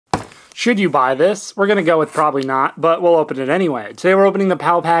Should you buy this? We're going to go with probably not, but we'll open it anyway. Today we're opening the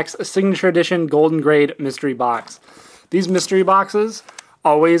Pal Packs Signature Edition Golden Grade Mystery Box. These mystery boxes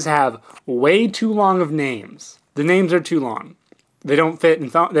always have way too long of names. The names are too long. They don't fit in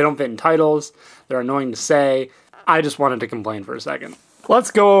titles. They're annoying to say. I just wanted to complain for a second.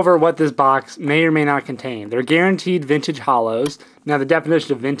 Let's go over what this box may or may not contain. They're guaranteed vintage holos. Now, the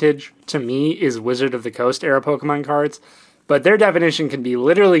definition of vintage, to me, is Wizard of the Coast era Pokemon cards. But their definition can be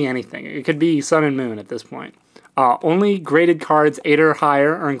literally anything. It could be Sun and Moon at this point. Only graded cards 8 or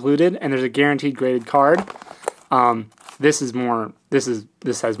higher are included, and there's a guaranteed graded card. This has more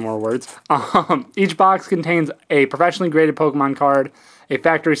words. Each box contains a professionally graded Pokemon card, a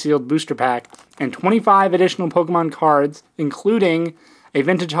factory sealed booster pack, and 25 additional Pokemon cards, including a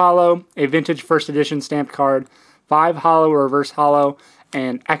vintage holo, a vintage first edition stamped card, 5 holo or reverse holo,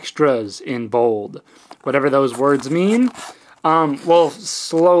 and extras in bold. Whatever those words mean, we'll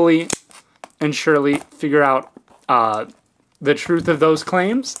slowly and surely figure out the truth of those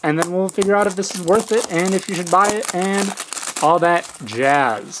claims, and then we'll figure out if this is worth it and if you should buy it and all that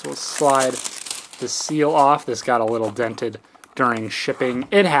jazz. We'll slide the seal off. This got a little dented during shipping.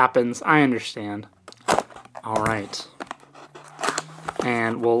 It happens. I understand. All right.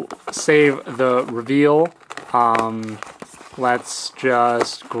 And we'll save the reveal. Let's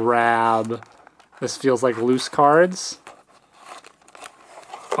just grab... This feels like loose cards.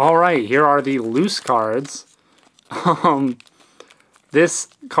 All right, here are the loose cards. This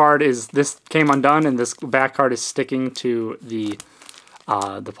came undone, and this back card is sticking to the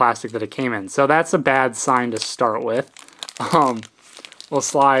plastic that it came in. So that's a bad sign to start with. We'll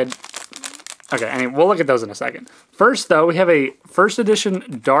slide. Okay, anyway, we'll look at those in a second. First, though, we have a first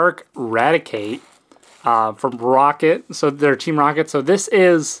edition Dark Raticate from Rocket. So they're Team Rocket. So this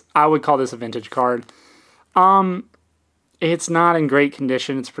is, I would call this a vintage card. It's not in great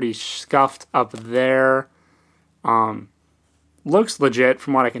condition. It's pretty scuffed up there. Looks legit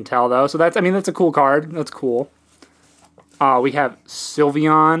from what I can tell, though. So that's a cool card. That's cool. We have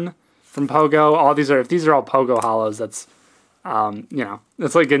Sylveon from Pogo. If these are all Pogo holos, that's,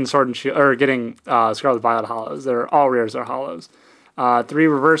 it's like getting Sword and Shield, or getting Scarlet Violet holos. All rares are holos. 3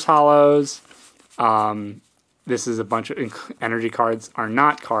 reverse holos. This is a bunch of energy cards are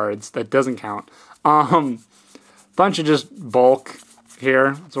not cards. That doesn't count. Bunch of just bulk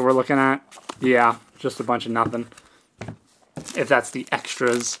here. That's what we're looking at. Yeah, just a bunch of nothing. If that's the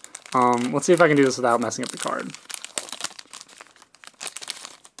extras. Let's see if I can do this without messing up the card.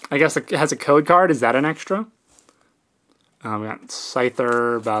 I guess it has a code card. Is that an extra? We got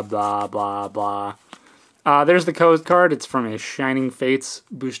Scyther, blah, blah, blah, blah. There's the code card. It's from a Shining Fates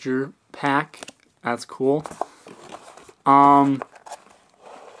booster pack. That's cool.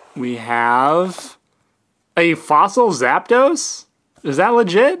 We have a Fossil Zapdos? Is that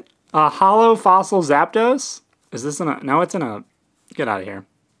legit? A Holo Fossil Zapdos? Is this in a... No, it's in a... Get out of here.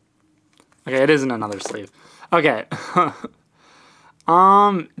 Okay, it is in another sleeve. Okay.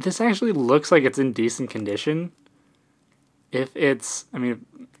 This actually looks like it's in decent condition. If it's... it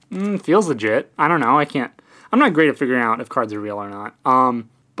feels legit. I don't know. I'm not great at figuring out if cards are real or not.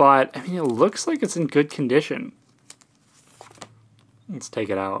 But, it looks like it's in good condition. Let's take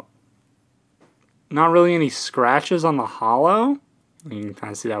it out. Not really any scratches on the holo. You can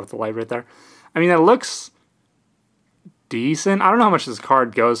kind of see that with the light right there. It looks decent. I don't know how much this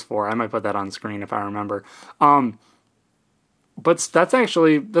card goes for. I might put that on screen if I remember. But that's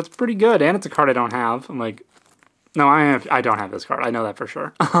pretty good. And it's a card I don't have. I'm like, no, I don't have this card. I know that for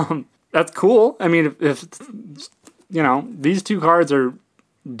sure. That's cool. If these two cards are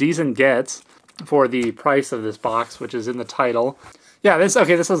decent gets for the price of this box, which is in the title. Yeah, this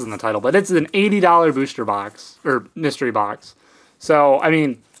isn't the title, but it's an $80 booster box, or mystery box. So,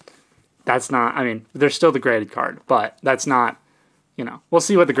 that's not, there's still the graded card, but that's not, we'll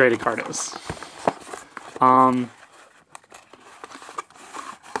see what the graded card is.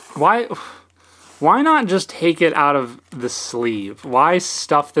 Why not just take it out of the sleeve? Why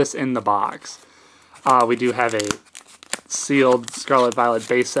stuff this in the box? We do have a sealed Scarlet Violet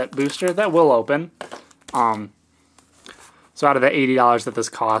base set booster that will open. So out of the $80 that this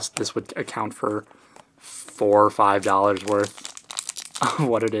cost, this would account for $4 or $5 worth of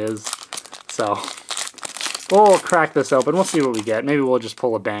what it is. So we'll crack this open. We'll see what we get. Maybe we'll just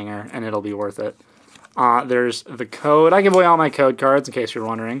pull a banger and it'll be worth it. There's the code. I give away all my code cards in case you're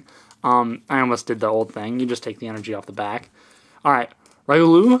wondering. I almost did the old thing. You just take the energy off the back. Alright.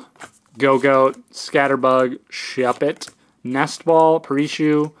 Railu, Go-Go, Scatterbug, Shuppet, Nestball,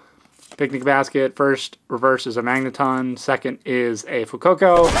 Parichu, Picnic Basket. First reverse is a Magneton. Second is a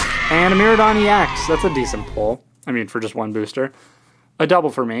Fuecoco. And a Miraidon EX. That's a decent pull. For just one booster. a double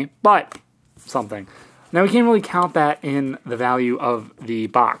for me, but something. Now, we can't really count that in the value of the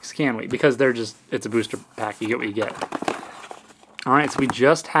box, can we? Because it's a booster pack. You get what you get. All right, so we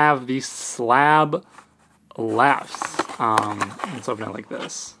just have the slab left. Let's open it like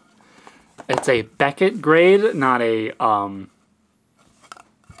this. It's a Beckett grade, not a,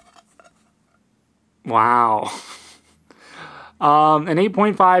 wow. An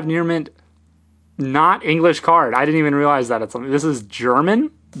 8.5 near mint, not English card. I didn't even realize that it's something. This is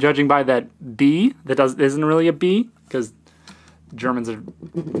German, judging by that B that isn't really a B, because Germans are,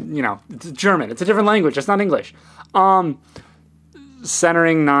 it's German. It's a different language. It's not English.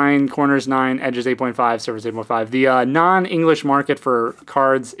 Centering 9, corners 9, edges 8.5, surface 8.5. The non-English market for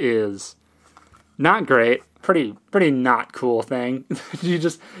cards is not great. Pretty not cool thing. you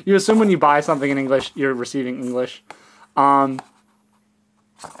assume when you buy something in English, you're receiving English. I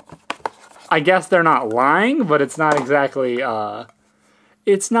guess they're not lying, but it's not exactly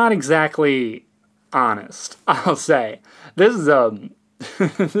honest, I'll say. This is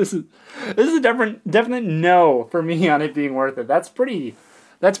this is a definite no for me on it being worth it. That's pretty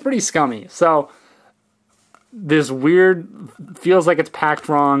scummy. So this weird, feels like it's packed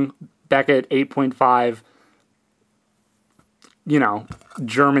wrong, Beckett 8.5,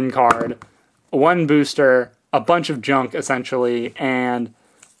 German card, one booster, a bunch of junk essentially, and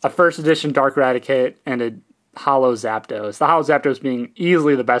a first edition Dark Raticate and a Hollow Zapdos. The Hollow Zapdos being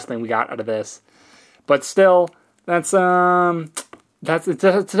easily the best thing we got out of this. But still, it's a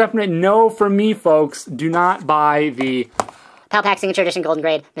definite no from me, folks. Do not buy the Pal Pack Signature Edition Golden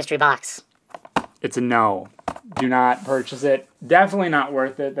Grade Mystery Box. It's a no. Do not purchase it. Definitely not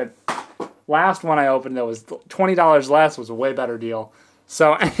worth it. That last one I opened that was $20 less was a way better deal.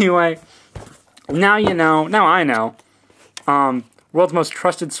 So anyway, now you know. Now I know. World's most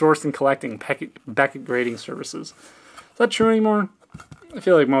trusted source in collecting Beckett grading services. Is that true anymore? I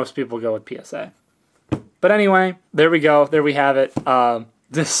feel like most people go with PSA. But anyway, there we go. There we have it.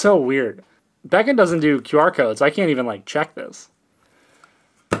 This is so weird. Beckett doesn't do QR codes. I can't even, check this.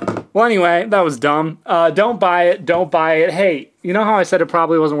 Well, anyway, that was dumb. Don't buy it. Don't buy it. Hey, you know how I said it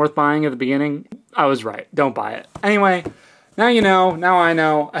probably wasn't worth buying at the beginning? I was right. Don't buy it. Anyway, now you know. Now I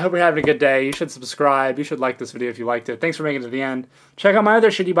know. I hope you're having a good day. You should subscribe. You should like this video if you liked it. Thanks for making it to the end. Check out my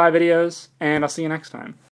other shitty buy videos, and I'll see you next time.